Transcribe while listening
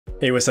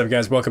Hey, what's up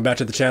guys, welcome back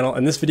to the channel.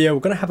 In this video, we're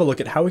going to have a look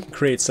at how we can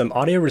create some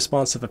audio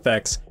responsive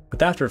effects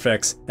with After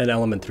Effects and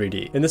Element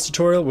 3D. In this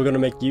tutorial, we're going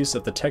to make use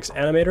of the text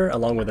animator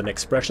along with an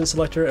expression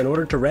selector in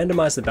order to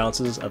randomize the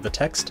bounces of the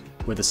text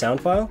with the sound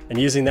file. And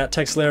using that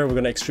text layer, we're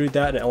going to extrude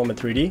that in Element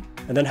 3D,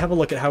 and then have a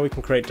look at how we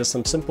can create just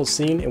some simple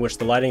scene in which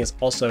the lighting is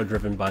also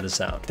driven by the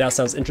sound. If that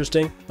sounds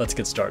interesting, let's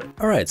get started.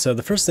 All right, so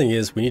the first thing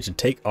is we need to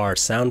take our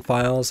sound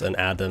files and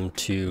add them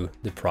to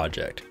the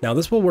project. Now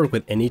this will work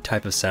with any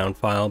type of sound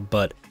file,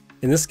 but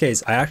in this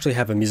case, I actually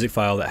have a music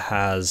file that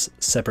has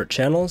separate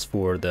channels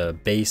for the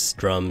bass,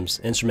 drums,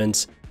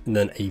 instruments, and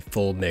then a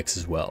full mix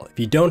as well. If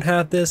you don't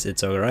have this,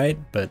 it's all right,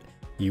 but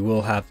you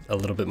will have a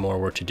little bit more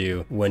work to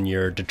do when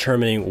you're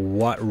determining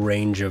what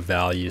range of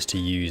values to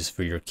use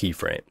for your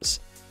keyframes.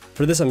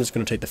 For this, I'm just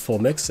going to take the full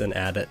mix and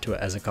add it to it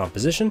as a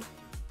composition.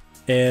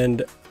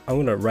 And I'm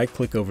going to right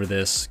click over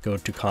this, go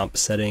to comp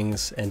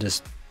settings, and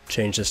just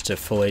change this to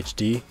full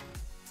HD.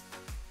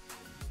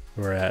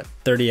 We're at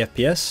 30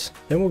 FPS.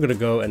 Then we're going to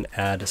go and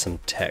add some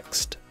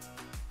text.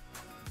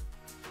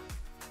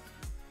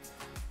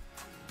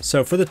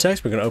 So for the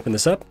text, we're going to open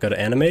this up, go to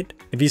animate.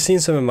 If you've seen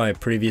some of my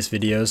previous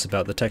videos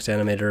about the text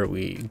animator,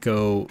 we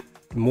go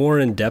more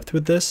in depth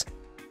with this,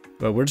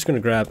 but we're just going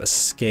to grab a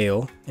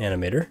scale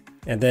animator,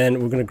 and then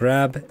we're going to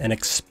grab an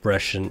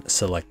expression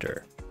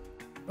selector.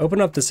 Open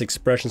up this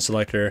expression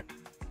selector,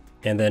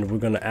 and then we're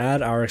going to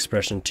add our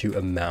expression to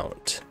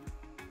amount.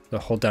 So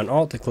hold down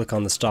Alt to click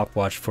on the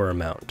stopwatch for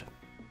amount.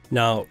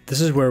 Now,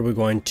 this is where we're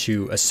going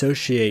to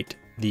associate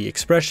the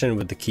expression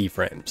with the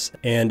keyframes.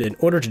 And in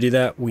order to do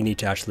that, we need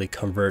to actually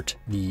convert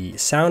the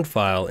sound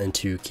file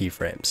into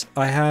keyframes.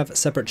 I have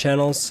separate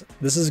channels.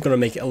 This is going to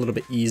make it a little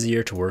bit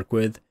easier to work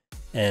with,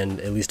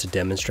 and at least to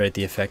demonstrate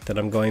the effect that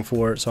I'm going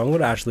for. So I'm going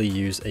to actually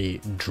use a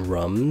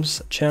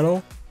drums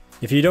channel.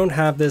 If you don't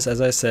have this,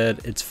 as I said,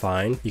 it's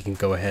fine. You can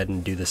go ahead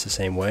and do this the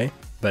same way,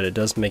 but it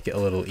does make it a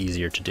little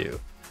easier to do.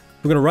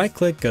 We're going to right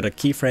click, go to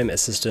Keyframe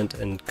Assistant,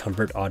 and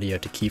convert audio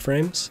to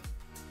keyframes.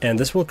 And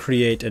this will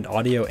create an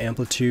audio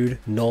amplitude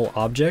null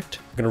object.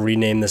 I'm going to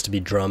rename this to be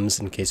drums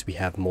in case we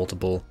have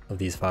multiple of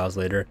these files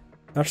later.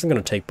 I'm actually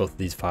going to take both of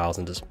these files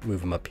and just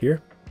move them up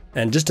here.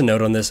 And just a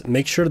note on this,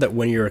 make sure that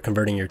when you're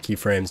converting your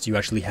keyframes, you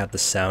actually have the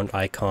sound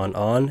icon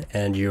on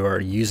and you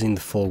are using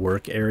the full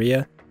work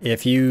area.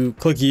 If you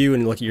click U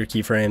and look at your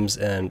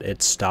keyframes and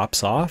it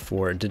stops off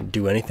or it didn't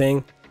do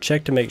anything,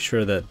 check to make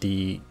sure that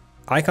the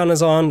icon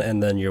is on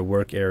and then your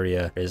work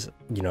area is,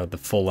 the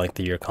full length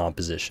of your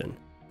composition.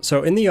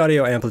 So in the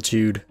audio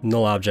amplitude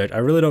null object, I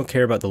really don't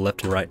care about the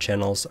left and right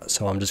channels,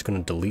 so I'm just going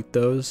to delete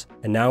those.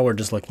 And now we're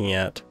just looking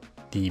at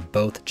the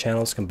both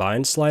channels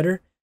combined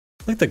slider.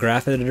 Click the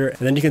graph editor, and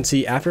then you can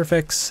see After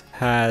Effects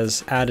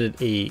has added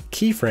a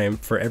keyframe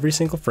for every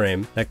single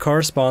frame that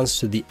corresponds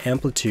to the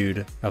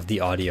amplitude of the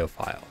audio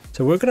file.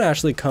 So we're going to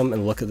actually come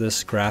and look at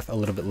this graph a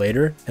little bit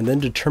later and then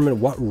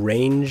determine what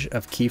range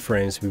of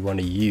keyframes we want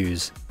to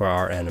use for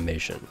our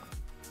animation.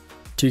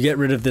 To get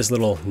rid of this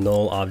little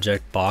null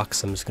object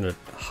box, I'm just going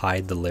to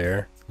hide the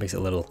layer. Makes it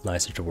a little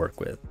nicer to work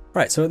with. All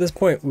right, so at this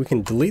point, we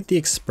can delete the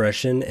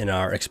expression in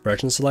our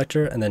expression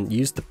selector and then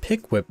use the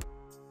pick whip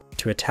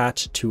to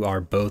attach to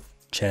our both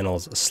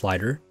channels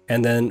slider.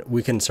 And then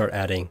we can start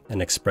adding an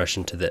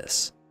expression to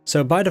this.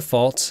 So by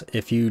default,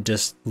 if you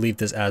just leave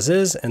this as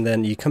is, and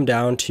then you come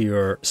down to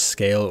your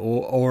scale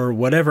or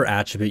whatever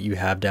attribute you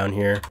have down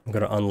here, I'm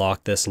going to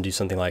unlock this and do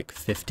something like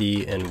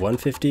 50 and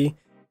 150.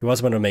 You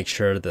also want to make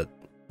sure that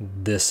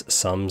this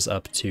sums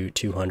up to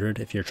 200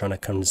 if you're trying to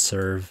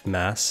conserve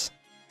mass.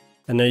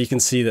 And now you can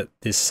see that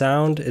the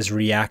sound is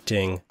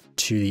reacting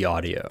to the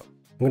audio.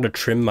 I'm going to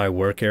trim my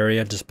work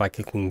area just by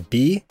clicking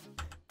B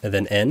and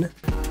then N.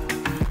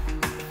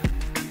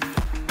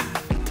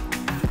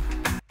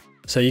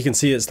 So you can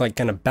see it's like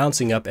kind of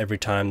bouncing up every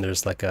time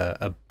there's like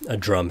a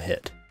drum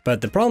hit.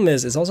 But the problem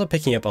is it's also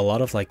picking up a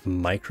lot of like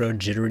micro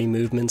jittery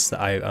movements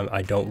that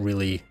I don't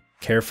really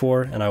care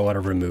for, and I want to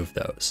remove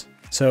those.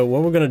 So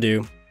what we're going to do,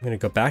 I'm going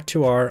to go back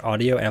to our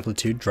audio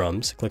amplitude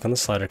drums, click on the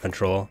slider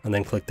control, and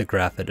then click the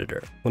graph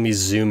editor. Let me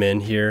zoom in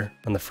here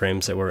on the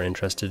frames that we're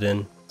interested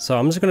in. So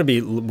I'm just going to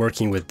be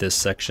working with this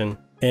section.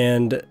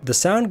 And the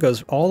sound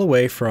goes all the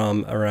way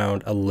from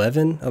around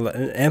 11,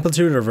 an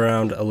amplitude of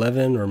around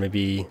 11 or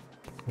maybe,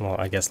 well,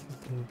 I guess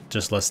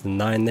just less than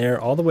 9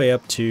 there, all the way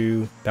up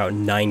to about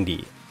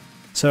 90.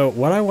 So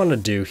what I want to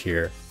do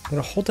here, I'm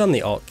going to hold down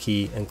the Alt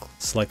key and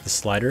select the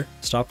slider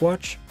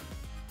stopwatch,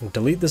 and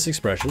delete this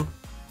expression.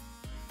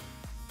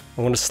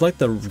 I want to select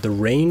the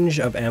range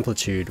of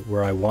amplitude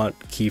where I want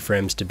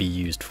keyframes to be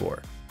used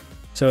for.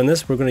 So in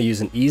this, we're going to use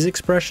an ease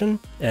expression,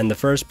 and the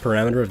first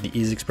parameter of the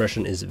ease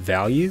expression is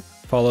value,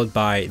 followed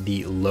by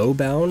the low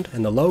bound,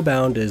 and the low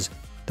bound is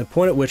the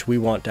point at which we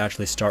want to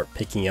actually start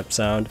picking up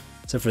sound.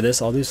 So for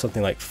this, I'll do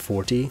something like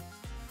 40,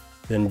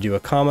 then do a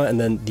comma, and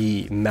then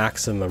the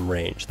maximum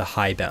range, the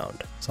high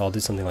bound. So I'll do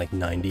something like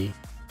 90.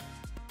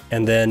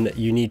 And then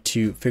you need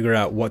to figure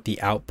out what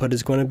the output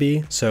is going to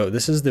be. So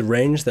this is the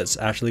range that's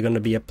actually going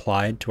to be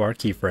applied to our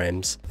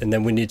keyframes. And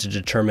then we need to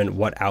determine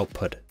what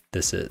output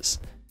this is.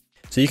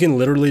 So you can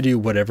literally do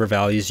whatever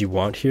values you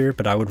want here,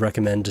 but I would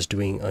recommend just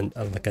doing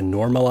like a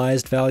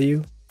normalized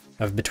value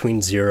of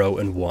between 0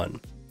 and 1.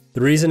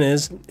 The reason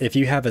is, if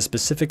you have a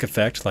specific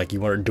effect, like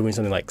you are doing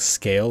something like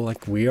scale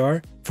like we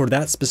are, for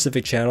that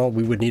specific channel,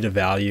 we would need a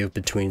value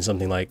between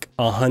something like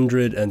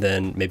 100 and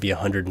then maybe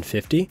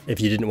 150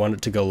 if you didn't want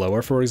it to go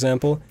lower, for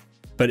example.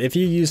 But if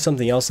you use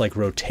something else like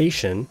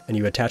rotation and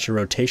you attach a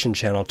rotation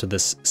channel to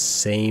this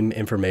same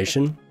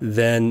information,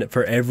 then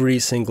for every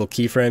single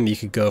keyframe, you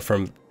could go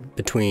from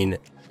between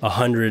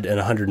 100 and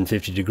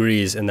 150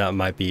 degrees, and that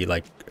might be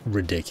like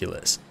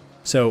ridiculous.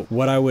 So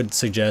what I would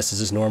suggest is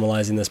just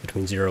normalizing this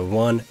between 0 and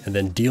 1 and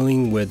then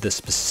dealing with the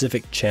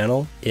specific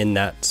channel in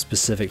that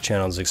specific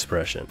channel's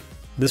expression.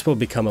 This will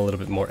become a little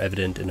bit more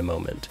evident in a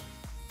moment.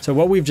 So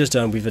what we've just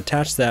done, we've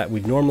attached that,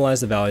 we've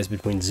normalized the values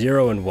between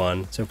 0 and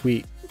 1. So if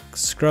we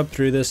scrub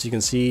through this, you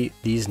can see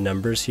these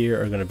numbers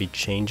here are going to be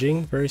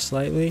changing very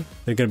slightly.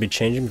 They're going to be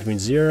changing between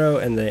 0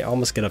 and they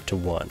almost get up to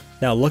 1.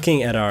 Now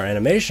looking at our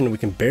animation, we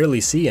can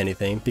barely see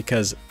anything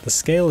because the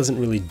scale isn't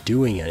really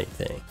doing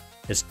anything.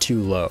 It's too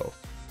low.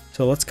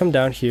 So let's come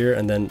down here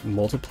and then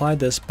multiply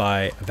this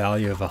by a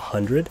value of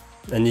 100,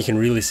 and you can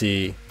really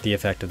see the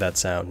effect of that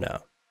sound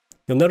now.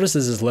 You'll notice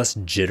this is less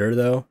jitter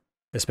though,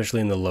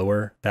 especially in the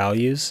lower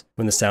values.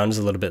 When the sound is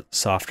a little bit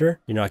softer,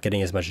 you're not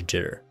getting as much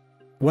jitter.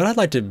 What I'd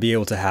like to be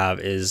able to have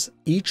is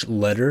each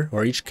letter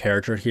or each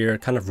character here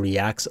kind of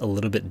reacts a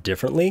little bit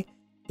differently.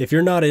 If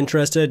you're not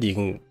interested, you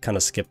can kind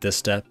of skip this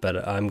step,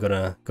 but I'm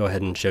gonna go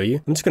ahead and show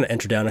you. I'm just gonna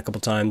enter down a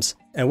couple times.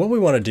 And what we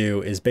wanna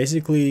do is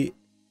basically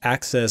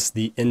access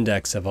the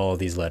index of all of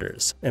these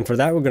letters. And for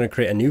that, we're going to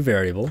create a new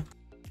variable.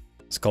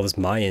 Let's call this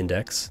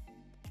myIndex.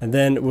 And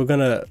then we're going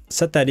to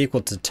set that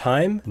equal to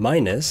time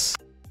minus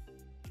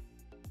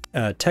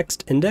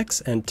text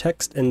index. And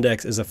text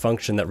index is a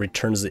function that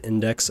returns the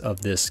index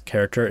of this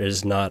character. It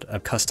is not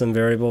a custom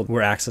variable. We're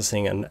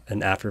accessing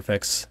an After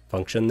Effects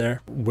function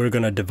there. We're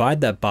going to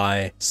divide that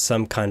by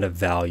some kind of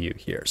value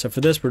here. So for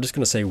this, we're just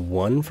going to say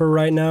 1 for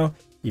right now,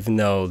 even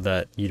though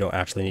that you don't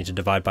actually need to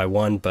divide by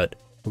 1, but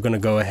we're going to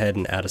go ahead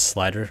and add a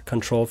slider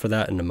control for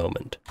that in a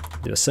moment.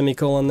 Do a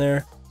semicolon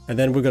there, and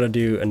then we're going to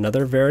do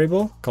another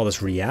variable, call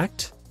this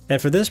react. And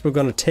for this, we're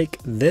going to take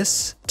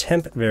this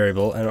temp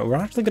variable, and we're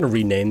actually going to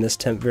rename this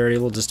temp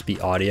variable just to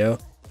be audio.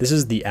 This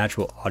is the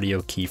actual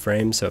audio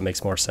keyframe, so it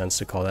makes more sense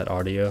to call that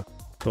audio.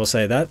 So we'll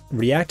say that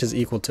react is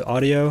equal to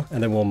audio,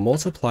 and then we'll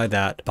multiply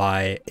that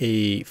by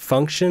a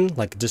function,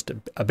 like just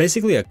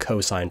basically a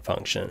cosine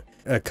function.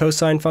 A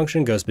cosine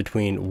function goes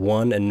between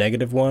 1 and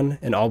 -1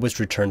 and always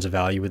returns a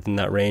value within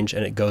that range,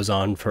 and it goes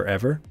on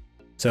forever.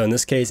 So in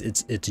this case,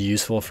 it's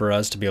useful for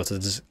us to be able to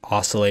just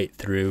oscillate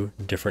through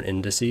different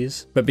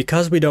indices. But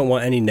because we don't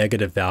want any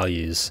negative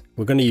values,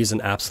 we're going to use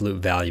an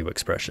absolute value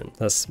expression.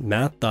 That's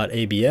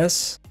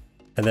math.abs.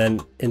 And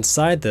then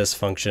inside this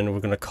function,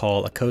 we're going to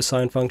call a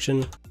cosine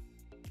function.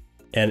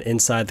 And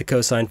inside the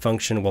cosine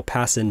function, we'll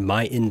pass in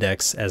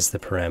myIndex as the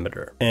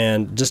parameter.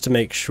 And just to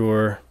make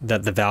sure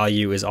that the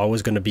value is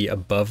always going to be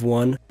above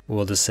 1,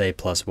 we'll just say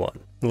 +1.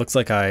 It looks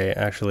like I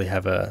actually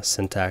have a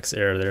syntax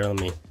error there. Let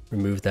me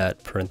remove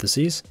that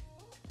parentheses.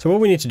 So what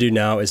we need to do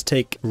now is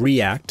take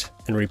react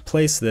and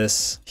replace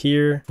this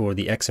here for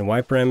the X and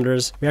Y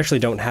parameters. We actually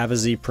don't have a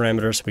Z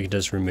parameter, so we can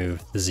just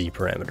remove the Z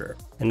parameter.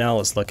 And now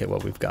let's look at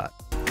what we've got.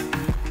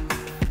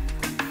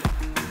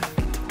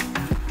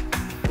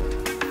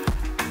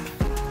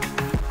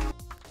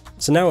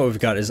 So now what we've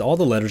got is all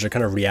the letters are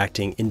kind of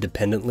reacting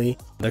independently.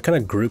 They're kind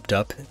of grouped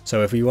up.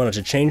 So if we wanted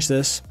to change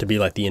this to be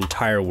like the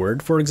entire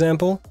word, for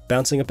example,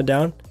 bouncing up and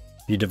down,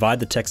 if you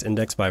divide the text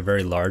index by a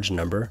very large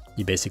number,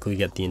 you basically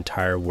get the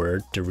entire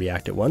word to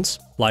react at once.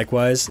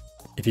 Likewise,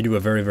 if you do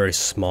a very, very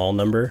small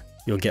number,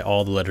 you'll get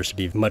all the letters to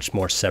be much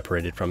more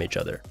separated from each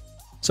other.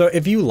 So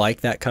if you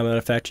like that kind of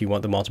effect, you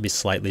want them all to be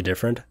slightly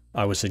different,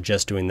 I would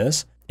suggest doing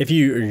this. If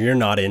you're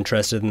not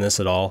interested in this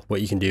at all,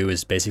 what you can do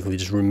is basically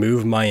just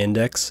remove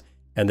myIndex,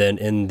 and then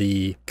in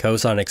the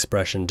cosine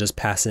expression, just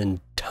pass in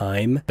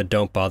time, but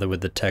don't bother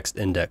with the text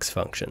index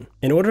function.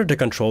 In order to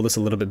control this a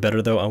little bit better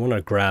though, I want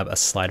to grab a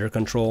slider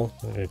control.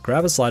 I'm going to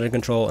grab a slider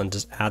control and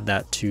just add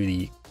that to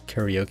the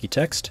karaoke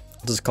text.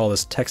 I'll just call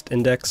this text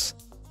index.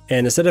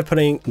 And instead of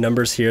putting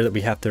numbers here that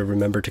we have to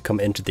remember to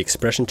come into the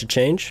expression to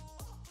change,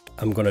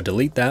 I'm going to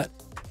delete that.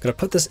 I'm going to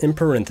put this in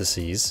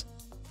parentheses,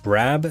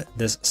 grab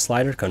this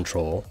slider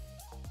control,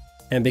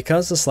 and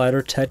because the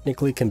slider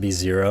technically can be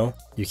 0,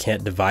 you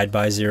can't divide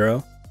by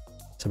 0.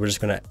 So we're just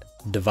going to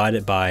divide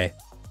it by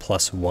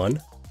 +1,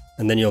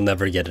 and then you'll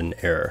never get an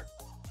error.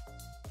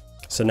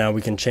 So now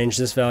we can change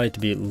this value to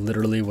be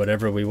literally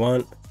whatever we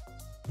want.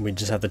 We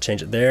just have to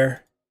change it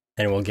there,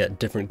 and we'll get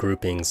different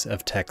groupings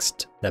of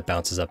text that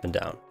bounces up and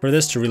down. For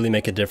this to really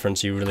make a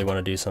difference, you really want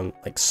to do some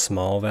like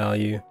small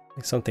value,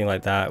 like something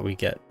like that. We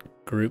get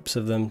groups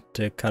of them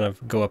to kind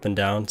of go up and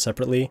down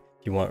separately.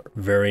 If you want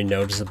very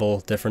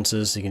noticeable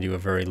differences, you can do a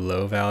very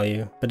low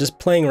value. But just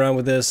playing around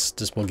with this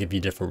just will give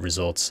you different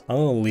results. I'm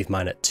going to leave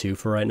mine at 2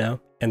 for right now.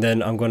 And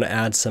then I'm going to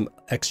add some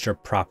extra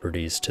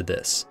properties to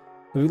this.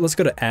 Let's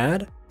go to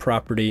add,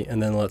 property,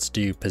 and then let's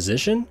do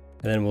position.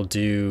 and then we'll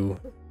do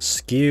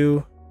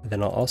skew, and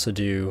then I'll also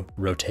do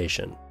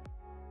rotation.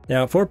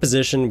 Now for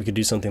position, we could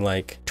do something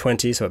like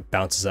 20, so it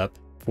bounces up.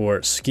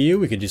 For skew,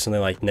 we could do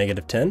something like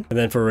 -10, and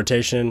then for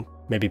rotation,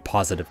 maybe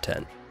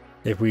 +10.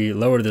 If we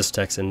lower this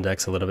text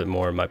index a little bit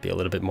more, it might be a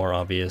little bit more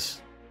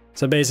obvious.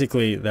 So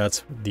basically,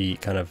 that's the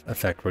kind of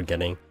effect we're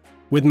getting.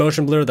 With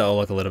motion blur, that'll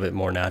look a little bit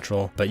more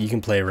natural, but you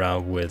can play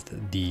around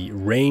with the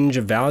range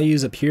of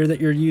values up here that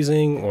you're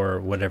using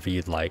or whatever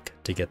you'd like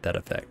to get that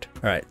effect.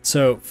 All right,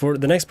 so for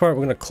the next part,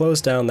 we're gonna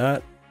close down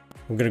that.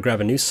 We're gonna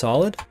grab a new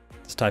solid.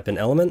 Let's type in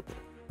element,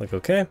 click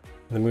OK, and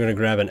then we're gonna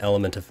grab an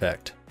element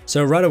effect.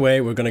 So right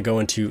away, we're gonna go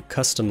into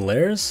custom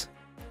layers,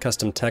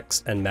 custom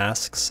text and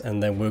masks,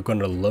 and then we're going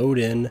to load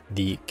in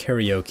the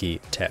karaoke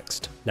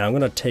text. Now I'm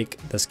going to take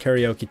this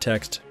karaoke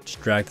text,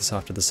 just drag this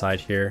off to the side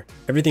here.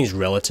 Everything's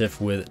relative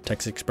with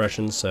text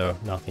expressions, so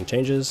nothing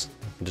changes.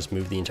 You can just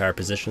move the entire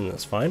position,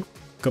 that's fine.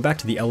 Go back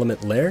to the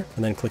element layer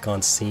and then click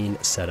on scene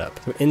setup.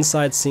 So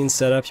inside scene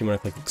setup, you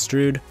want to click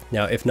extrude.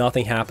 Now, if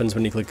nothing happens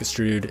when you click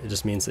extrude, it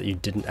just means that you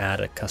didn't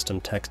add a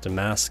custom text and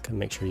mask.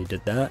 Make sure you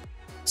did that.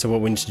 So what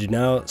we need to do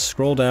now,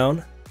 scroll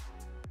down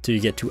till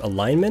you get to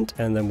alignment,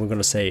 and then we're going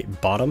to say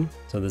bottom.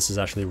 So this is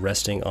actually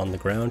resting on the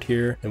ground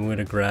here. And we're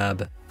going to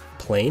grab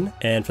plane.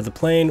 And for the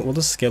plane, we'll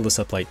just scale this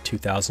up like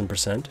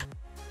 2000%.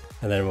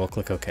 And then we'll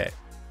click OK.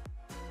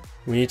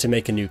 We need to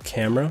make a new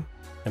camera.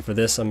 And for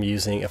this, I'm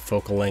using a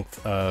focal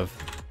length of,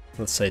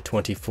 let's say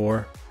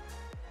 24.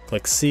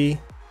 Click C.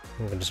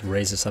 I'm going to just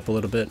raise this up a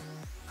little bit.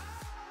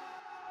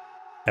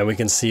 And we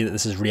can see that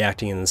this is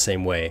reacting in the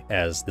same way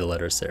as the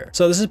letters there.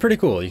 So this is pretty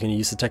cool. You can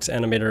use the text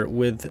animator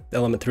with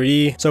Element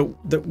 3D. So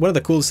one of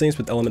the coolest things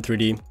with Element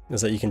 3D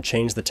is that you can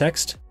change the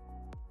text,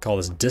 call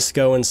this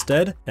disco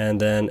instead, and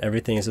then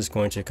everything is just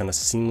going to kind of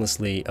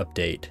seamlessly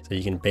update. So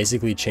you can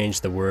basically change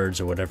the words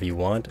or whatever you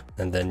want,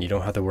 and then you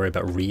don't have to worry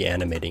about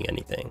reanimating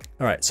anything.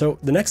 All right, so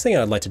the next thing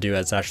I'd like to do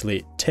is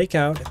actually take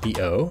out the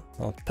O.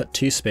 I'll put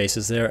 2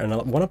 spaces there, and I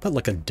want to put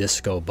like a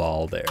disco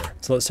ball there.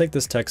 So let's take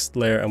this text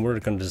layer, and we're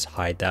going to just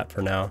hide that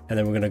for now. And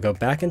then we're going to go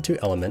back into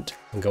Element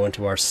and go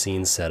into our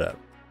scene setup.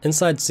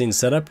 Inside scene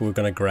setup, we're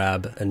going to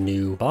grab a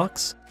new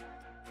box.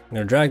 I'm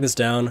going to drag this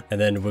down, and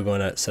then we're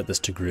going to set this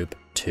to group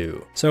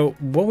 2. So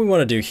what we want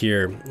to do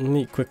here, let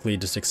me quickly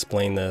just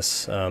explain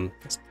this.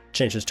 Let's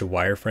change this to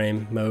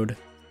wireframe mode.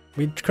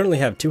 We currently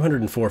have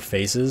 204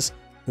 faces.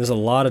 There's a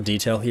lot of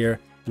detail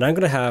here, and I'm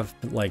going to have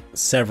like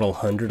several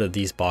hundred of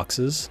these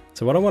boxes.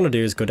 So what I want to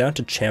do is go down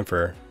to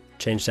chamfer,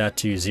 change that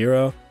to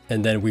 0,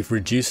 and then we've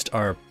reduced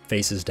our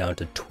faces down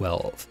to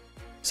 12.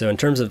 So in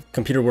terms of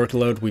computer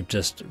workload, we've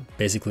just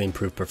basically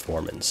improved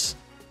performance.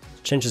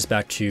 Change this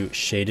back to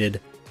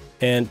shaded.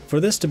 And for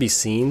this to be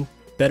seen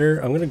better,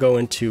 I'm going to go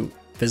into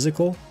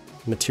physical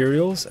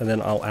materials, and then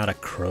I'll add a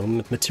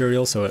chrome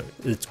material. So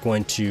it's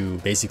going to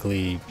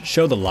basically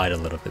show the light a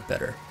little bit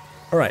better.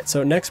 All right,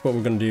 so next what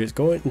we're going to do is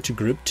go into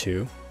group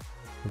 2.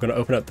 We're going to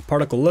open up the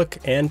particle look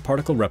and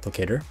particle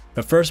replicator.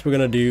 But first we're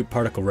going to do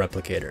particle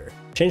replicator.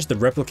 Change the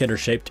replicator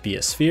shape to be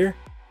a sphere.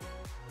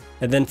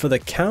 And then for the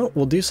count,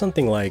 we'll do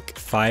something like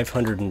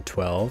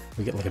 512.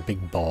 We get like a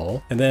big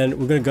ball. And then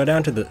we're going to go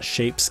down to the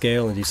shape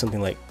scale and do something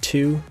like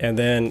 2. And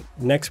then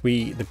next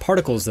the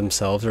particles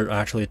themselves are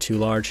actually too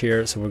large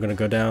here. So we're going to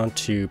go down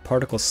to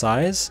particle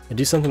size and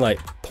do something like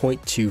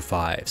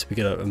 0.25. So we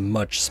get a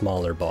much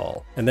smaller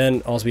ball. And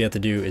then all we have to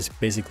do is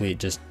basically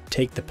just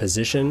take the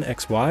position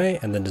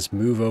XY and then just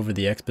move over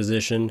the X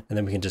position. And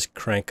then we can just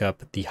crank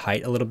up the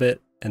height a little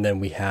bit. And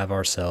then we have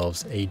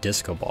ourselves a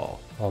disco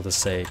ball. I'll just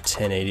say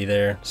 1080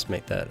 there, just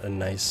make that a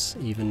nice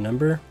even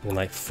number. And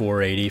like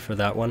 480 for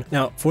that one.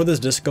 Now for this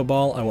disco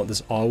ball, I want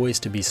this always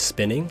to be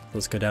spinning.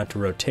 Let's go down to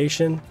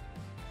rotation,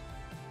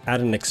 add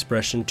an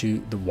expression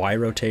to the Y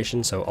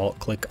rotation. So I'll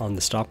click on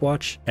the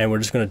stopwatch, and we're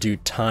just gonna do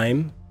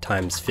time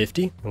times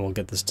 50, and we'll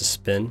get this to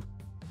spin.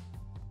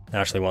 I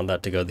actually want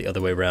that to go the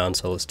other way around,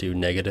 so let's do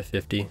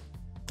 -50.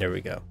 There we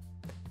go.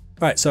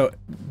 All right, so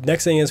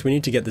next thing is we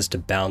need to get this to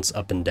bounce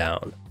up and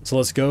down. So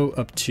let's go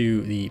up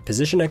to the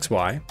position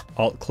XY,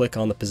 alt click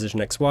on the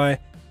position XY,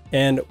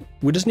 and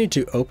we just need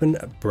to open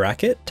a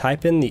bracket,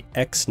 type in the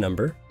X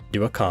number,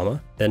 do a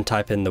comma, then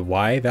type in the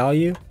Y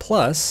value,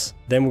 plus,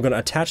 then we're gonna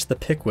attach the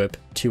pick whip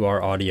to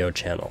our audio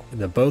channel,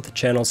 the both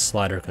channels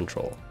slider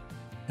control.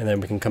 And then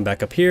we can come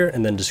back up here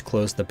and then just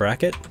close the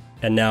bracket.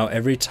 And now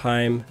every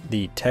time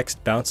the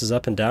text bounces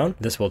up and down,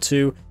 this will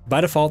too.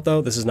 By default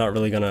though, this is not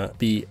really gonna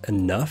be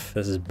enough.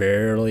 This is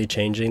barely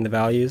changing the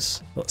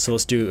values. So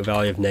let's do a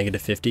value of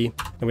 -50.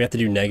 And we have to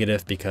do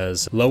negative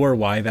because lower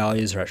Y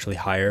values are actually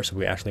higher. So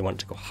we actually want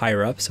it to go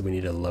higher up. So we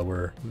need a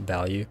lower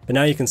value. But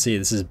now you can see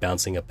this is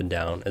bouncing up and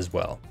down as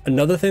well.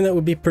 Another thing that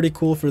would be pretty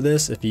cool for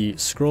this, if you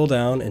scroll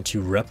down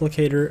into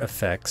replicator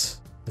effects,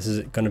 this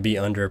is going to be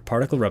under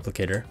particle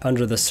replicator.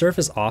 Under the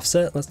surface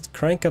offset, let's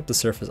crank up the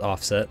surface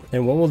offset.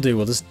 And what we'll do,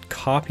 we'll just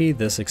copy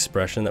this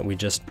expression that we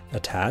just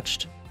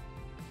attached.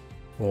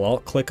 We'll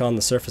alt click on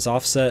the surface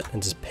offset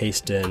and just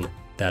paste in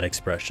that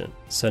expression.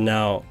 So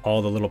now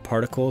all the little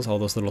particles, all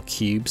those little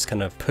cubes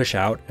kind of push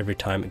out every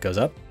time it goes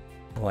up.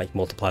 like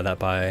multiply that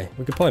by,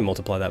 we could probably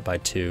multiply that by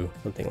 2,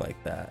 something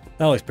like that.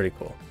 That looks pretty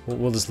cool.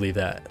 We'll just leave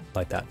that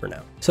like that for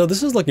now. So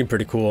this is looking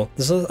pretty cool.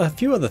 There's a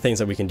few other things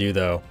that we can do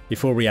though,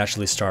 before we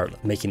actually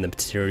start making the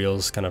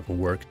materials kind of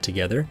work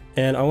together.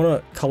 And I want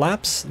to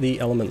collapse the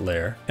element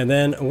layer, and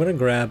then I'm going to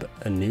grab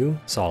a new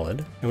solid,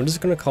 and we're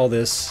just going to call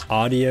this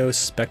audio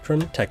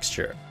spectrum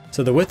texture.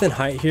 So the width and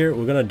height here,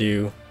 we're going to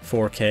do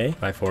 4K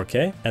by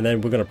 4K, and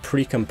then we're going to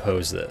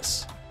pre-compose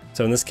this.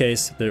 So in this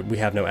case, we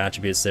have no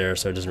attributes there,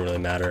 so it doesn't really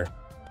matter.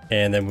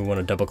 And then we want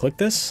to double click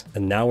this,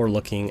 and now we're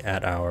looking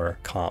at our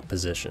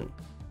composition.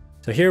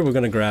 So here we're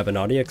going to grab an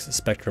audio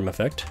spectrum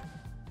effect.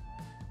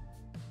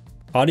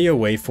 Audio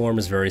waveform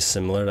is very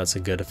similar, that's a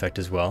good effect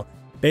as well.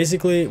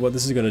 Basically, what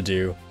this is going to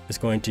do is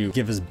going to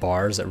give us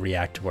bars that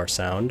react to our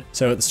sound.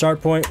 So at the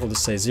start point, we'll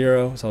just say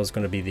 0, so it's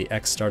going to be the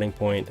X starting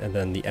point and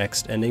then the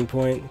X ending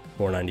point,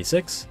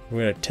 496.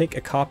 We're going to take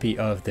a copy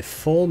of the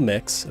full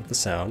mix of the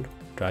sound,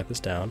 drag this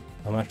down.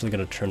 I'm actually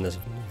going to turn this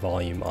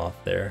volume off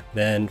there.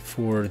 Then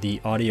for the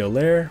audio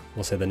layer,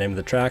 we'll say the name of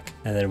the track,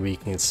 and then we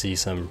can see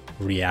some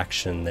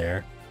reaction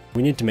there.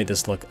 We need to make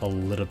this look a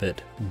little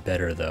bit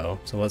better though.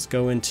 So let's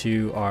go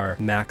into our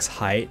max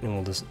height and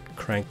we'll just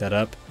crank that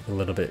up a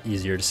little bit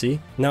easier to see.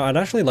 Now I'd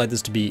actually like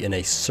this to be in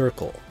a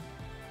circle.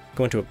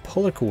 Go into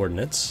polar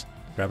coordinates,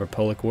 grab our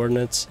polar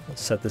coordinates, we'll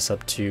set this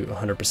up to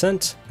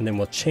 100%, and then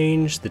we'll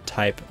change the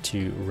type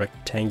to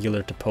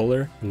rectangular to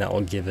polar, and that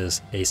will give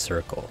us a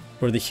circle.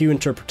 For the hue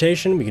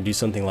interpretation, we can do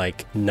something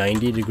like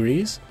 90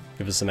 degrees,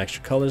 give us some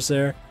extra colors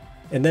there.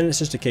 And then it's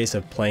just a case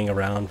of playing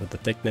around with the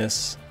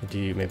thickness.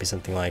 Do maybe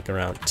something like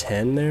around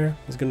 10 there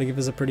is going to give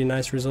us a pretty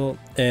nice result.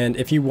 And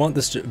if you want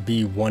this to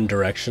be one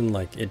direction,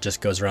 like it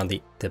just goes around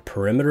the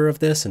perimeter of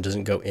this and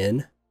doesn't go in,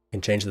 you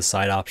can change the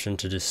side option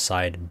to just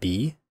side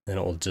B, and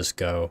it will just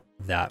go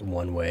that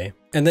one way.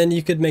 And then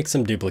you could make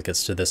some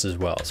duplicates to this as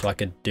well. So I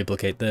could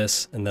duplicate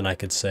this, and then I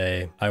could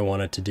say I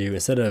wanted to do,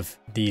 instead of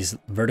these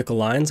vertical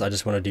lines, I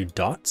just want to do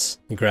dots.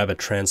 You grab a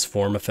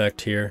transform effect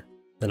here,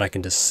 then I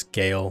can just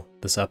scale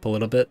this up a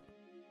little bit.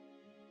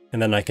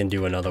 And then I can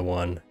do another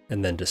one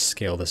and then just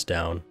scale this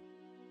down.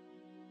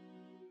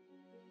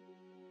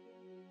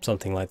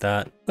 Something like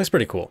that. Looks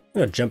pretty cool. I'm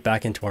going to jump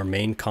back into our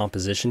main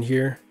composition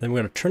here. Then we're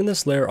going to turn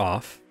this layer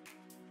off.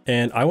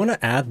 And I want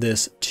to add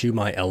this to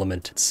my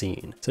element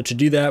scene. So to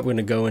do that, we're going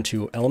to go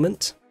into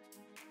element.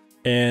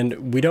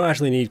 And we don't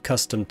actually need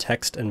custom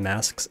text and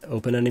masks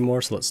open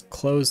anymore. So let's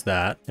close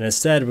that. And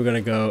instead, we're going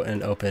to go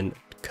and open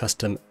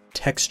custom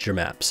texture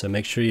map. So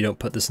make sure you don't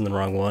put this in the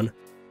wrong one.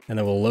 And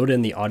then we'll load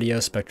in the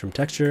audio spectrum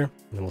texture,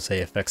 and then we'll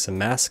say effects and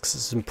masks.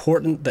 It's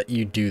important that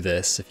you do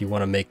this if you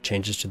want to make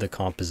changes to the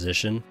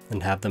composition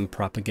and have them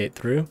propagate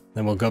through.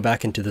 Then we'll go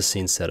back into the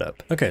scene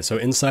setup. Okay, so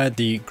inside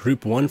the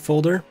group 1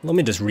 folder, let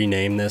me just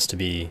rename this to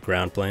be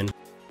ground plane.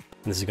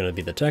 And this is going to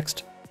be the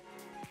text.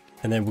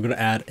 And then we're going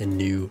to add a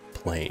new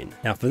plane.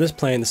 Now for this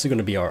plane, this is going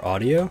to be our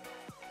audio.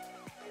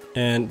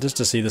 And just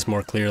to see this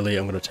more clearly,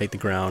 I'm going to take the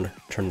ground,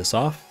 turn this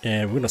off,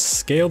 and we're going to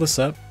scale this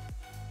up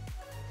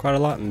quite a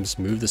lot and just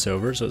move this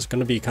over. So it's going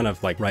to be kind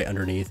of like right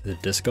underneath the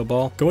disco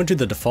ball. Go into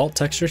the default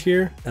texture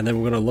here, and then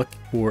we're going to look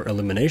for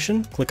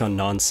illumination, click on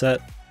non-set,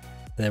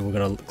 and then we're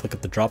going to click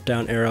at the drop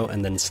down arrow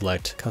and then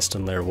select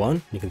custom layer 1.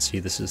 You can see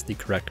this is the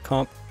correct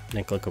comp, and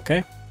then click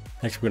OK.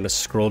 Next, we're going to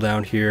scroll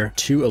down here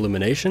to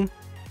illumination,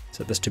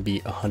 set this to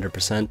be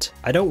 100%.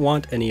 I don't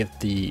want any of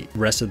the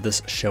rest of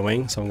this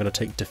showing, so I'm going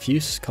to take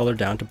diffuse color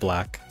down to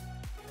black.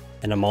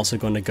 And I'm also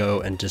going to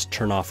go and just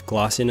turn off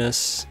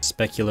glossiness,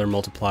 specular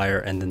multiplier,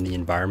 and then the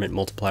environment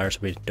multiplier so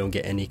we don't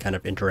get any kind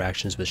of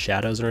interactions with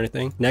shadows or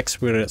anything.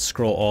 Next, we're going to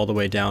scroll all the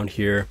way down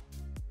here,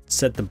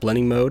 set the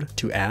blending mode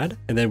to add,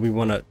 and then we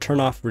want to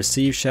turn off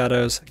receive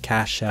shadows,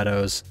 cast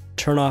shadows,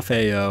 turn off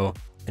AO,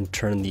 and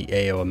turn the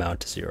AO amount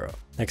to 0.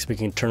 Next, we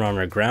can turn on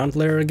our ground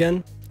layer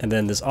again. And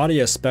then this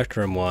audio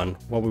spectrum one,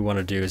 what we want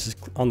to do is just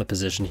on the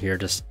position here,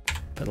 just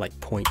put like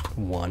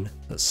 0.1,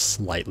 that's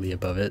slightly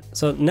above it.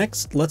 So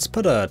next, let's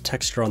put a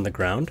texture on the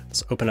ground.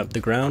 Let's open up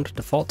the ground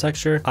default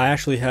texture. I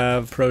actually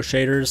have pro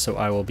shaders, so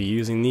I will be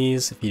using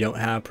these. If you don't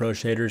have pro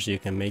shaders, you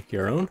can make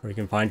your own, or you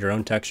can find your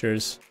own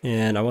textures.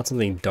 And I want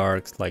something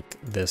dark like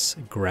this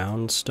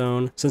ground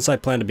stone. Since I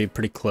plan to be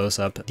pretty close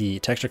up, the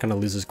texture kind of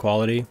loses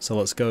quality. So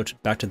let's go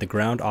back to the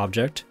ground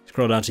object.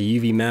 Scroll down to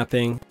UV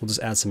mapping. We'll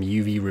just add some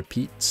UV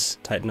repeats,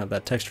 tighten up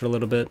that texture a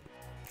little bit.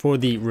 For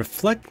the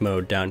reflect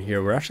mode down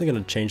here, we're actually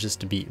going to change this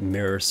to be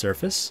mirror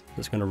surface.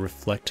 It's going to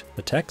reflect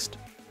the text,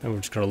 and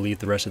we're just going to leave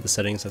the rest of the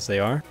settings as they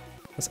are.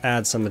 Let's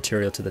add some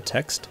material to the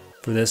text.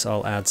 For this,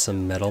 I'll add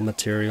some metal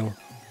material.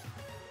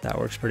 That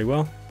works pretty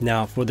well.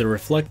 Now for the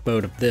reflect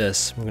mode of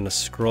this, we're going to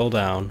scroll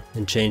down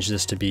and change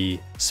this to be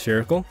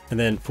spherical. And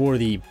then for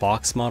the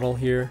box model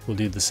here, we'll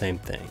do the same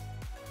thing.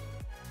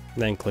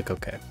 Then click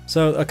OK.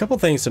 So a couple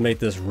things to make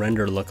this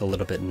render look a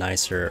little bit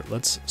nicer.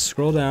 Let's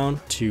scroll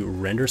down to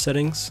render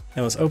settings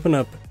and let's open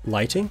up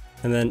lighting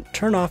and then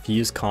turn off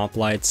use comp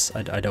lights.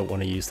 I don't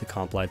want to use the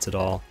comp lights at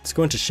all. Let's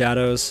go into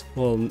shadows.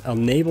 We'll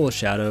enable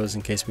shadows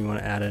in case we want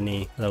to add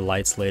any other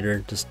lights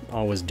later. Just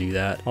always do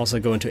that. Also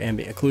go into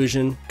ambient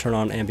occlusion, turn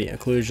on ambient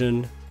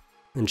occlusion.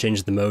 and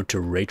change the mode to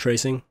ray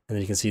tracing. And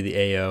then you can see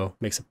the AO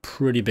makes a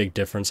pretty big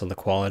difference on the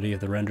quality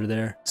of the render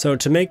there. So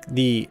to make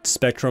the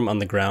spectrum on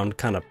the ground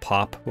kind of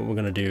pop, what we're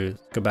gonna do is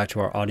go back to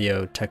our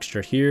audio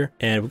texture here,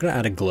 and we're gonna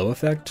add a glow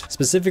effect.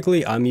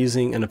 Specifically, I'm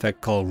using an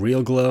effect called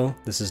Real Glow.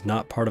 This is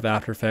not part of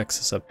After Effects,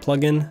 it's a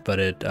plugin, but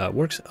it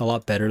works a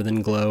lot better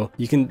than Glow.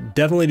 You can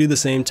definitely do the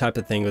same type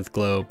of thing with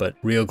Glow, but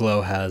Real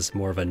Glow has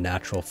more of a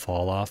natural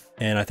fall off.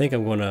 And I think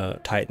I'm gonna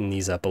tighten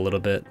these up a little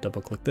bit.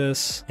 Double click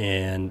this,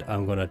 and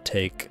I'm gonna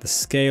take the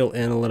scale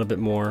in a little bit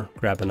more,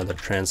 grab another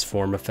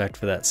transform effect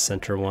for that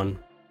center one.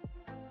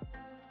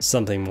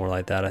 Something more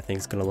like that I think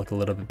is going to look a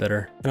little bit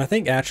better. And I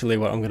think actually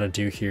what I'm going to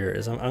do here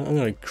is I'm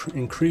going to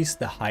increase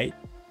the height,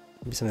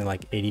 maybe something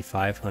like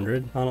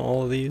 8500 on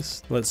all of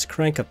these. Let's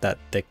crank up that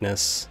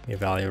thickness, a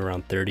value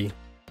around 30.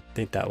 I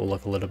think that will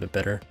look a little bit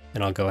better.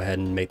 And I'll go ahead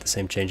and make the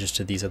same changes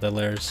to these other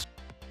layers.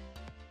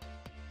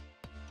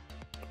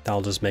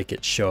 That'll just make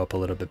it show up a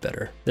little bit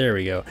better. There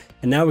we go.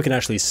 And now we can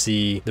actually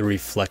see the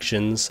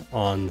reflections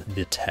on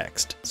the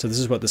text. So this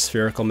is what the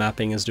spherical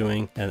mapping is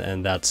doing,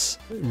 and that's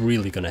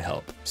really going to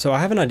help. So I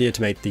have an idea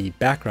to make the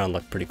background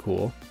look pretty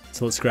cool.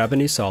 So let's grab a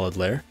new solid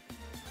layer.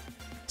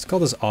 Let's call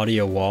this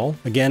audio wall.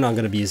 Again, I'm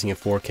going to be using a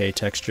 4K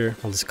texture.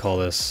 I'll just call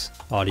this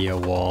audio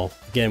wall.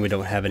 Again, we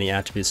don't have any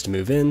attributes to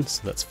move in,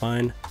 so that's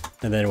fine.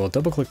 And then we'll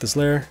double click this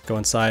layer, go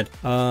inside.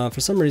 For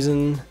some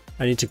reason,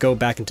 I need to go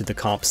back into the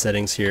comp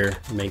settings here,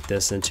 make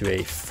this into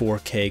a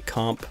 4K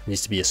comp. It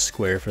needs to be a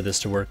square for this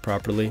to work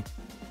properly.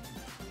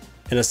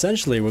 And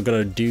essentially we're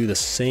going to do the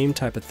same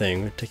type of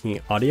thing. We're taking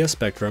audio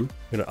spectrum,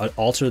 we're going to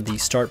alter the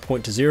start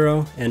point to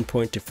 0, end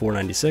point to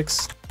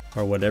 496,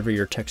 or whatever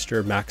your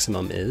texture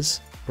maximum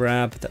is.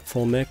 Grab that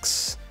full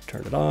mix,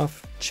 turn it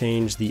off,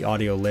 change the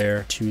audio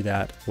layer to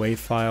that WAV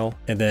file,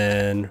 and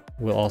then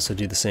we'll also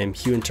do the same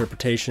hue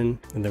interpretation,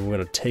 and then we're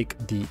going to take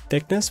the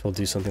thickness, we'll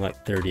do something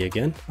like 30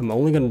 again. I'm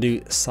only going to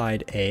do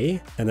side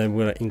A, and then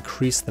we're going to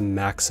increase the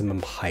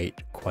maximum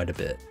height quite a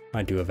bit.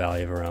 I do a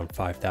value of around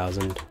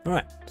 5,000. All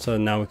right, so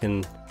now we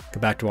can go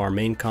back to our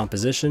main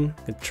composition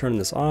and turn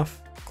this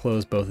off,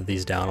 close both of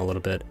these down a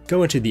little bit,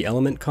 go into the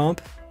element comp.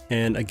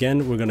 And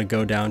again, we're going to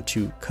go down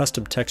to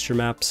custom texture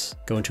maps,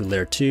 go into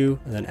layer 2,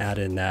 and then add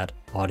in that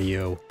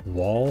audio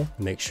wall.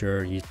 Make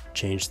sure you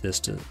change this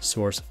to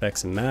source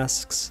effects and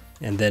masks,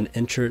 and then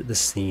enter the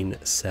scene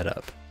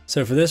setup.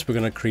 So for this, we're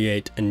going to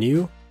create a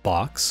new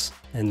box,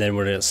 and then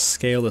we're going to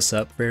scale this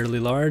up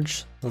fairly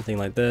large, something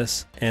like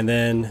this. And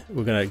then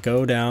we're going to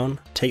go down,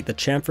 take the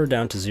chamfer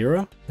down to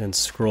 0, then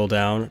scroll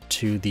down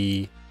to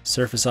the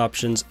surface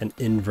options and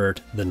invert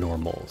the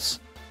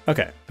normals.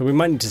 Okay, so we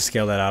might need to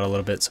scale that out a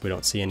little bit so we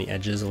don't see any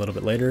edges a little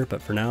bit later,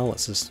 but for now,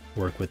 let's just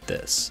work with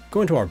this.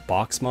 Go into our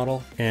box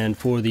model, and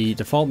for the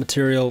default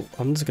material,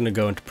 I'm just gonna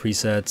go into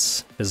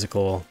presets,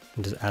 physical,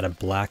 and just add a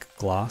black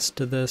gloss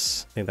to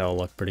this. I think that'll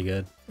look pretty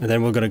good. And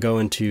then we're gonna go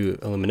into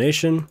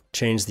illumination,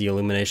 change the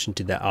illumination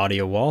to that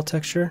audio wall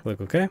texture,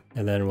 click OK.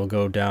 And then we'll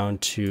go down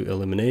to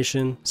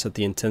illumination, set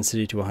the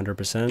intensity to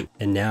 100%.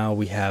 And now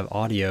we have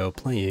audio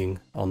playing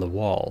on the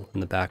wall in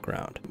the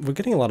background. We're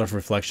getting a lot of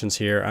reflections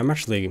here. I'm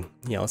actually,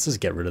 let's just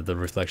get rid of the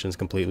reflections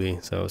completely.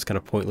 So it's kind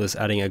of pointless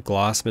adding a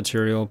gloss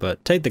material,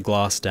 but take the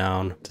gloss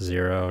down to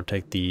 0,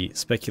 take the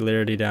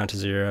specularity down to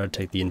 0,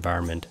 take the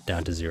environment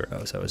down to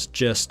 0. So it's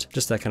just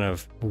that kind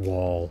of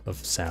wall of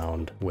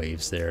sound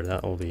waves there.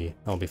 That'll be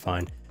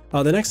fine.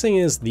 The next thing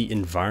is the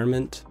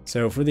environment.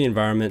 So for the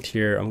environment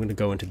here, I'm going to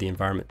go into the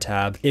environment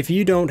tab. If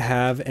you don't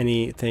have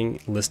anything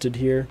listed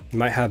here, you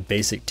might have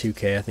basic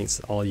 2K. I think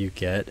it's all you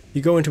get.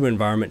 You go into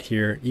environment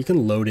here, you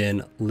can load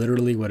in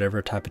literally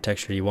whatever type of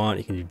texture you want.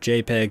 You can do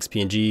JPEGs,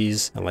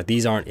 PNGs, and like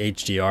these aren't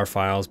HDR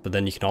files, but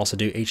then you can also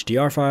do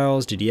HDR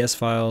files, DDS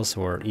files,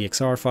 or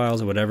EXR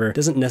files or whatever. It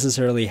doesn't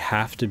necessarily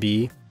have to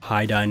be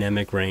high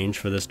dynamic range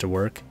for this to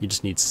work. You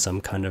just need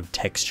some kind of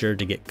texture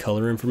to get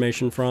color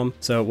information from.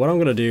 So what I'm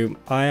going to do,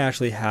 I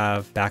actually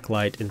have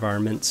backlight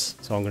environments.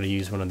 So I'm going to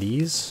use one of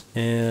these,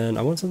 and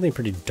I want something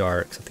pretty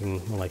dark,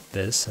 something more like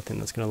this. I think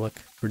that's going to look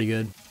pretty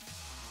good.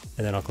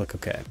 And then I'll click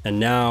OK. And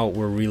now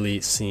we're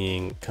really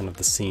seeing kind of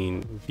the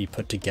scene be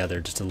put together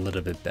just a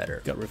little bit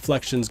better. Got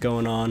reflections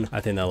going on. I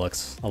think that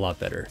looks a lot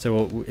better.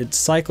 So it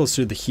cycles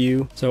through the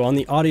hue. So on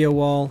the audio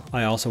wall,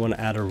 I also want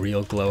to add a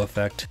real glow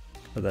effect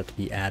for that to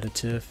be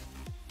additive,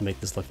 make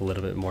this look a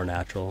little bit more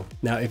natural.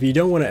 Now, if you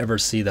don't want to ever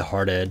see the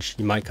hard edge,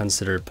 you might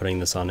consider putting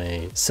this on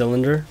a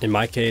cylinder. In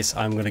my case,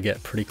 I'm going to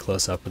get pretty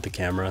close up with the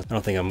camera. I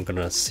don't think I'm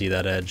going to see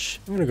that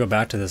edge. I'm going to go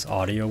back to this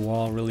audio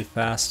wall really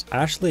fast. I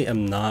actually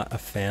am not a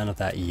fan of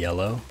that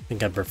yellow. I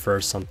think I prefer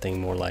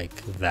something more like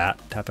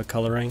that type of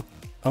coloring.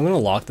 I'm going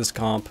to lock this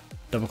comp,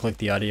 double click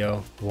the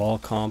audio wall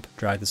comp,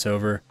 drag this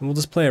over, and we'll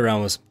just play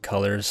around with some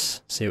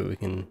colors, see what we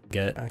can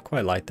get. I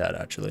quite like that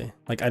actually.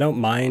 Like, I don't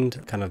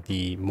mind kind of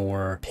the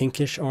more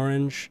pinkish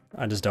orange.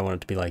 I just don't want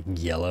it to be like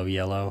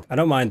yellow. I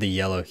don't mind the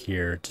yellow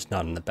here, just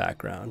not in the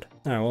background.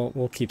 All right,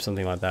 we'll keep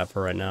something like that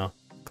for right now.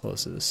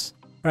 Close this.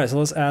 All right, so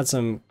let's add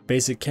some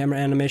basic camera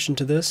animation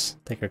to this.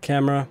 Take our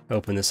camera,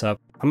 open this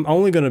up, I'm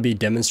only going to be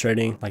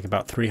demonstrating like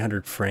about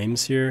 300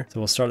 frames here. So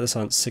we'll start this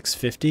on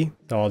 650.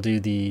 So I'll do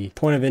the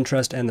point of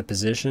interest and the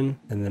position,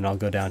 and then I'll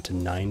go down to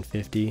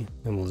 950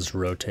 and we'll just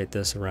rotate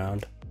this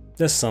around.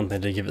 Just something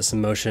to give it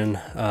some motion.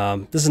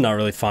 This is not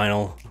really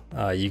final.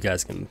 You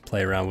guys can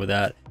play around with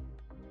that.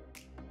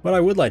 What I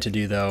would like to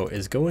do though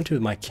is go into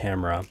my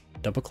camera,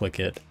 double click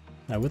it.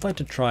 I would like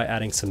to try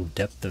adding some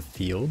depth of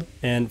field.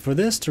 And for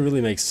this to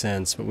really make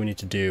sense, what we need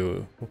to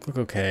do, we'll click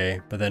OK,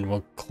 but then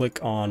we'll click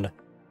on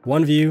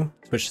one view,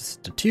 switch this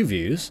to two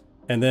views.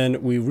 And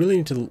then we really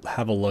need to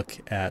have a look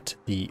at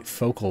the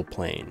focal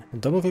plane.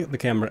 We'll double click the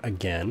camera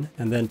again,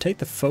 and then take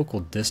the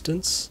focal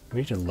distance.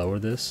 We need to lower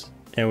this.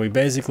 And we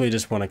basically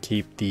just want to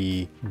keep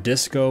the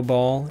disco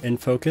ball in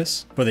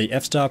focus. For the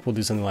f-stop, we'll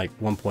do something like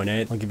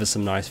 1.8. I'll give us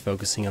some nice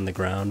focusing on the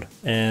ground.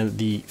 And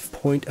the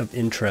point of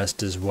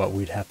interest is what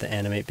we'd have to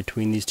animate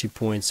between these 2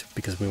 points,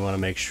 because we want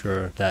to make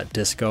sure that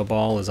disco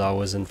ball is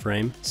always in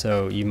frame.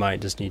 So you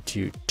might just need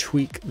to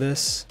tweak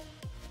this.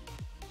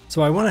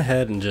 So I went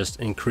ahead and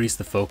just increased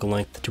the focal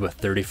length to a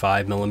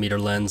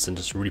 35mm lens and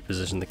just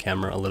reposition the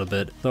camera a little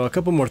bit. So a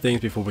couple more things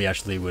before we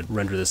actually would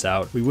render this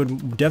out. We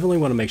would definitely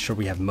want to make sure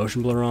we have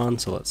motion blur on.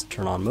 So let's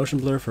turn on motion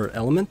blur for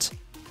element.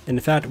 And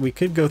in fact, we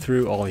could go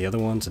through all the other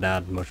ones and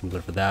add motion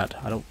blur for that.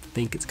 I don't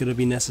think it's going to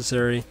be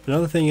necessary.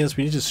 Another thing is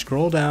we need to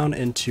scroll down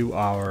into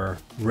our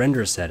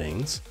render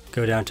settings,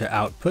 go down to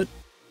output.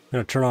 I'm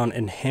going to turn on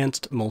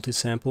enhanced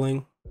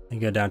multi-sampling. And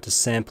go down to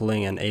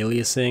sampling and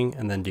aliasing,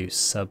 and then do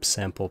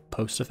subsample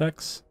post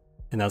effects.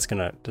 And that's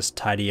gonna just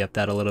tidy up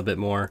that a little bit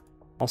more.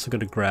 Also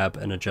gonna grab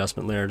an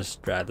adjustment layer,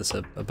 just drag this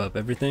up above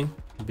everything.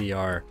 It'll be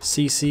our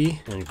CC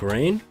and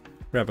grain.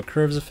 Grab a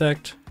curves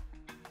effect.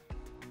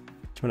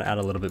 Just wanna add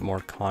a little bit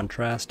more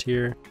contrast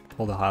here.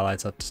 Pull the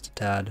highlights up just a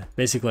tad.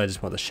 Basically, I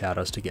just want the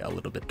shadows to get a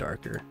little bit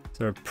darker.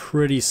 So a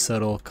pretty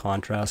subtle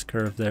contrast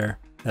curve there.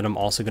 Then I'm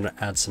also gonna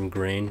add some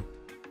grain.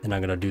 And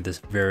I'm gonna do this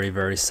very,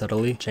 very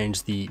subtly.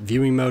 Change the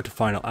viewing mode to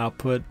final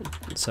output.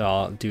 So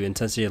I'll do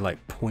intensity at like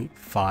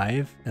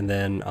 0.5, and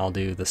then I'll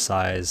do the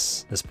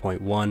size as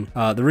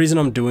 0.1. The reason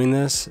I'm doing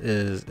this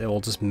is it will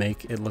just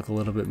make it look a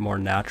little bit more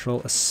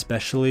natural,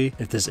 especially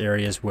if there's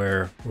areas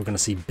where we're gonna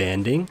see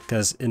banding.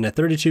 Because in a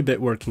 32-bit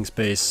working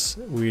space,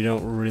 we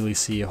don't really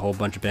see a whole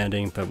bunch of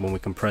banding, but when we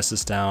compress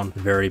this down,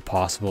 very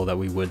possible that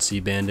we would see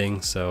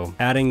banding. So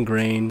adding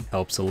grain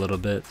helps a little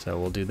bit, so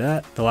we'll do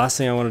that. The last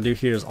thing I wanna do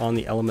here is on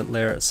the element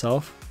layer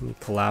itself. Let me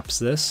collapse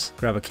this,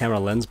 grab a camera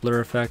lens blur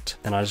effect,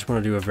 and I just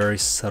want to do a very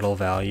subtle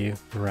value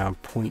around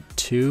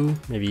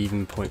 0.2, maybe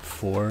even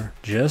 0.4,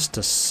 just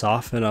to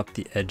soften up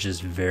the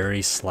edges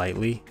very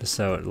slightly, just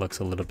so it looks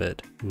a little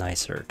bit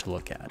nicer to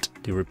look at.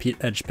 Do repeat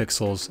edge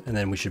pixels, and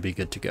then we should be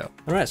good to go.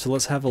 All right, so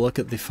let's have a look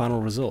at the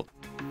final result.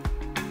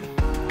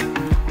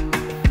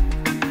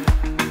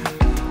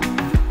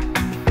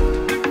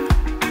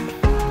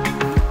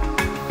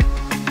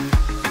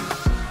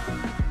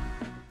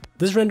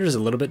 This render is a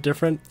little bit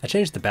different. I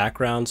changed the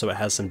background so it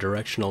has some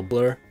directional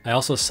blur. I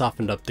also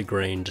softened up the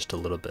grain just a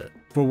little bit.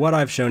 For what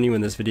I've shown you in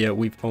this video,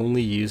 we've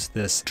only used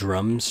this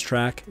drums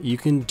track. You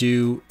can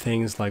do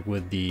things like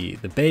with the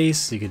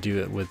bass, you could do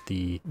it with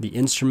the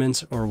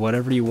instruments or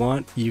whatever you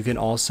want. You can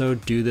also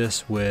do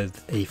this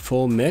with a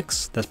full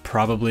mix. That's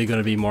probably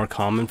going to be more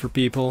common for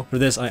people. For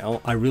this,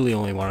 I really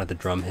only wanted the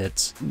drum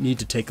hits. You need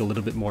to take a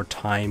little bit more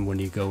time when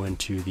you go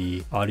into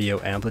the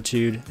audio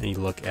amplitude and you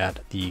look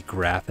at the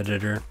graph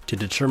editor to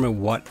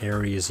determine what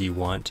areas you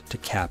want to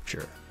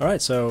capture. All right,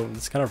 so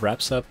this kind of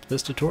wraps up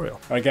this tutorial.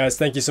 All right, guys,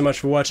 thank you so much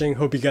for watching.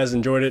 Hope you guys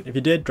enjoyed it. If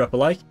you did, drop a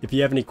like. If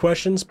you have any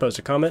questions, post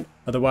a comment.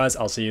 Otherwise,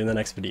 I'll see you in the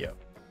next video.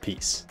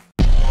 Peace.